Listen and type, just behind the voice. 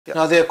Yeah.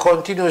 Now, there are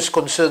continuous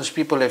concerns.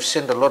 People have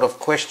sent a lot of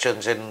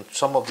questions, and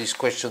some of these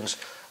questions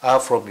are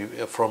from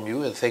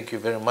you, and thank you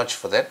very much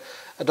for that.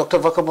 Dr.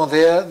 Vakamo,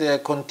 there are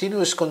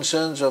continuous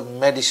concerns of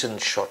medicine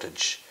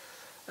shortage.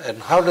 And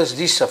how does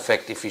this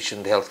affect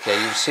efficient healthcare?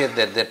 You said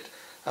that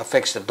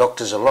affects the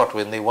doctors a lot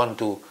when they want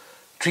to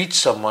treat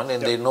someone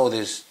and they know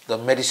the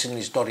medicine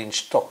is not in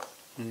stock.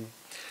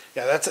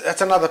 Yeah,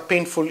 that's another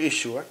painful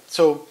issue. Right?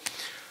 So,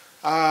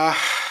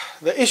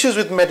 the issues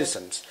with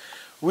medicines.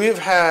 We've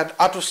had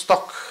out of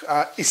stock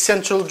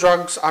essential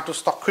drugs, out of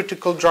stock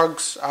critical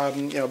drugs,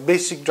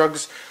 basic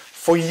drugs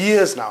for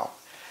years now,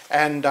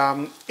 and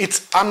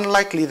it's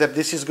unlikely that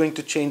this is going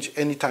to change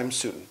anytime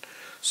soon.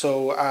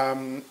 So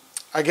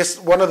I guess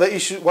one of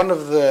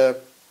the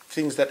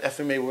things that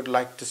FMA would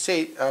like to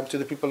say to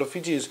the people of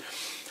Fiji is,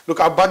 look,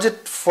 our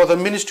budget for the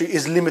ministry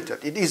is limited.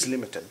 It is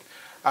limited.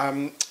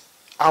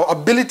 Our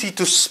ability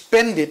to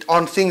spend it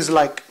on things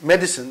like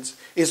medicines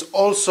is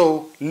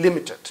also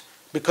limited,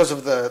 because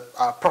of the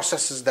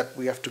processes that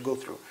we have to go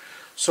through.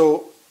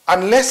 So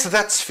unless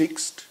that's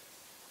fixed,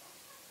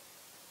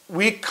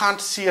 we can't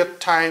see a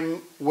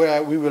time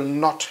where we will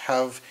not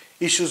have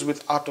issues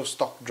with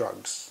out-of-stock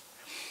drugs.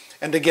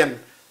 And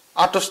again,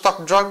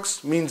 out-of-stock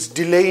drugs means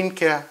delay in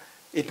care.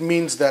 It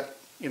means that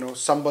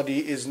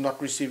somebody is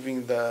not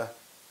receiving the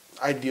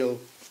ideal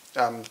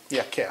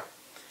care,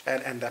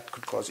 and that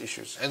could cause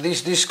issues. And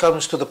this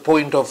comes to the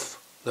point of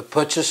the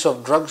purchase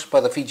of drugs by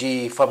the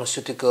Fiji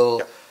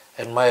Pharmaceutical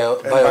and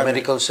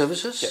biomedical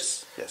services?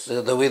 Yes, yes.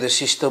 The way the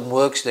system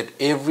works, that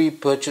every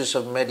purchase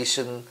of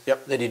medicine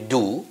that you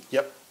do,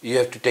 you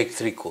have to take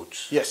 3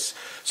 quotes. Yes.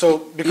 So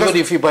because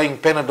even if you're buying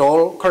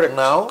Panadol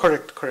now,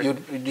 correct. You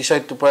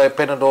decide to buy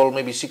Panadol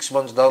maybe 6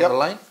 months down the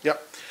line?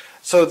 Yep.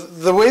 So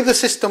the way the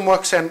system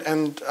works,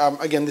 and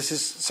again, this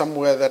is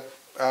somewhere that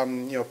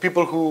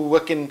people who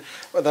work in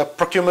the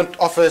Procurement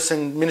Office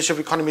and Ministry of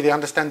Economy, they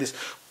understand this.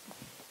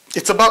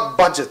 It's about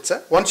budgets.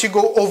 Once you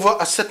go over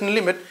a certain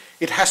limit,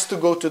 it has to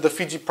go to the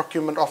Fiji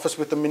Procurement Office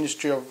with the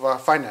Ministry of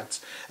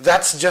Finance.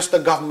 That's just a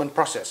government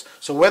process.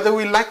 So whether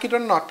we like it or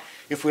not,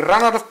 if we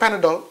run out of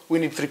Panadol, we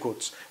need 3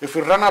 quotes. If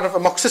we run out of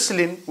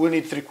amoxicillin, we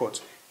need 3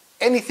 quotes.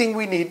 Anything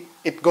we need,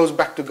 it goes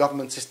back to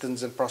government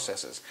systems and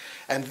processes.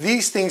 And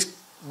these things,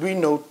 we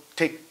know,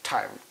 take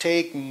time,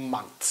 take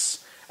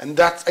months. And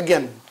that's,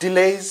 again,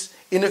 delays,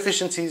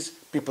 inefficiencies,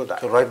 people die.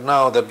 So right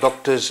now, the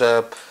doctors,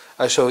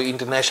 I saw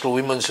International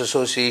Women's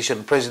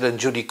Association President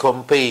Judy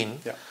Compain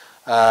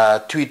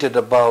tweeted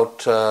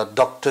about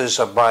doctors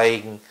are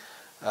buying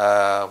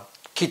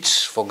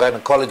kits for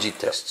gynecology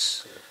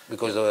tests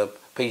because the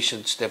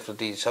patients,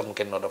 definitely some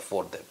cannot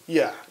afford them.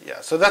 Yeah.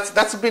 So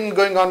that's been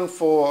going on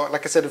for,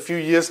 like I said, a few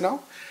years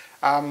now.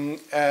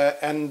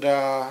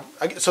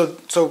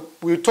 So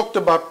we talked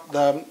about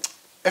the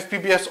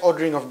FPBS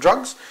ordering of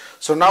drugs.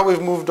 So now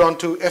we've moved on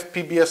to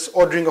FPBS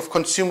ordering of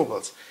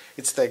consumables.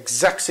 It's the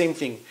exact same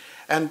thing.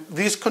 And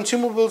these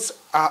consumables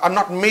are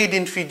not made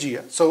in Fiji.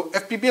 So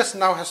FPBS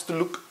now has to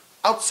look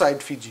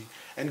outside Fiji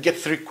and get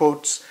 3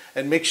 quotes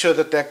and make sure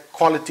that they're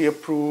quality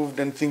approved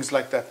and things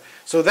like that.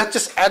 So that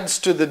just adds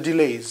to the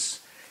delays.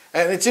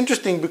 And it's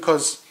interesting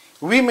because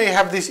we may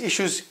have these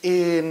issues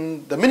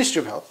in the Ministry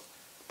of Health,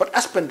 but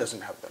Aspen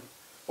doesn't have them,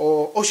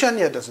 or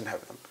Oceania doesn't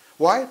have them.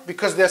 Why?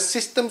 Because their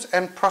systems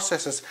and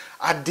processes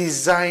are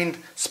designed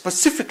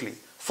specifically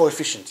for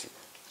efficiency.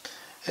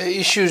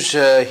 Issues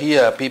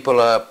here, people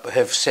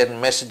have sent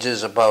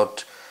messages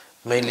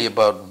mainly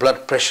about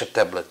blood pressure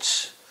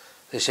tablets.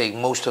 They say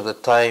most of the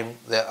time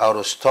they're out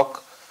of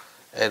stock,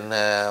 and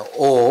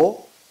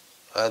or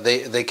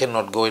they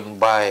cannot go and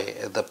buy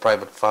at the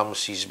private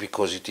pharmacies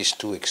because it is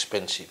too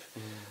expensive.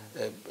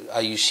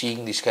 Are you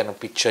seeing this kind of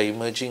picture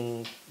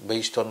emerging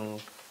based on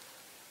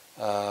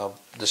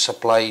the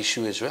supply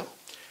issue as well?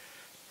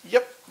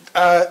 Yep.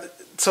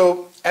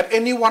 So at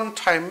any one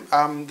time,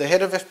 the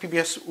head of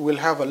FPBS will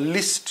have a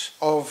list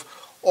of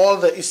all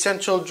the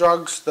essential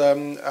drugs,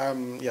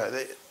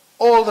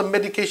 all the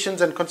medications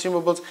and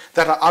consumables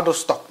that are out of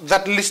stock.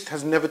 That list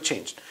has never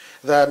changed.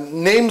 The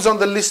names on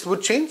the list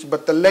would change,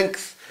 but the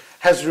length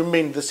has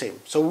remained the same.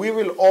 So we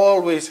will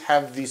always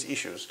have these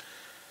issues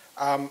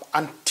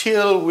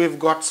until we've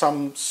got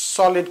some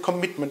solid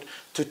commitment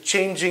to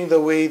changing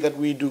the way that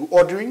we do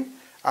ordering,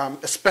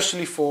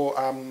 especially for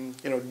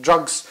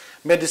drugs,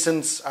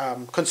 medicines,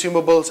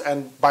 consumables,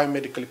 and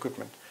biomedical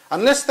equipment.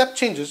 Unless that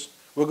changes,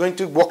 we're going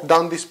to walk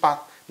down this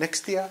path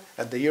next year,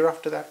 and the year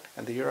after that,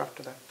 and the year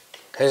after that.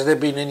 Has there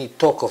been any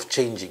talk of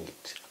changing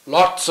it?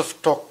 Lots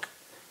of talk,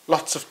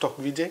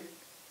 Vijay.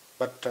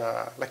 But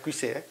like we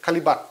say,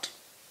 kalibat.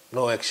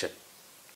 No action.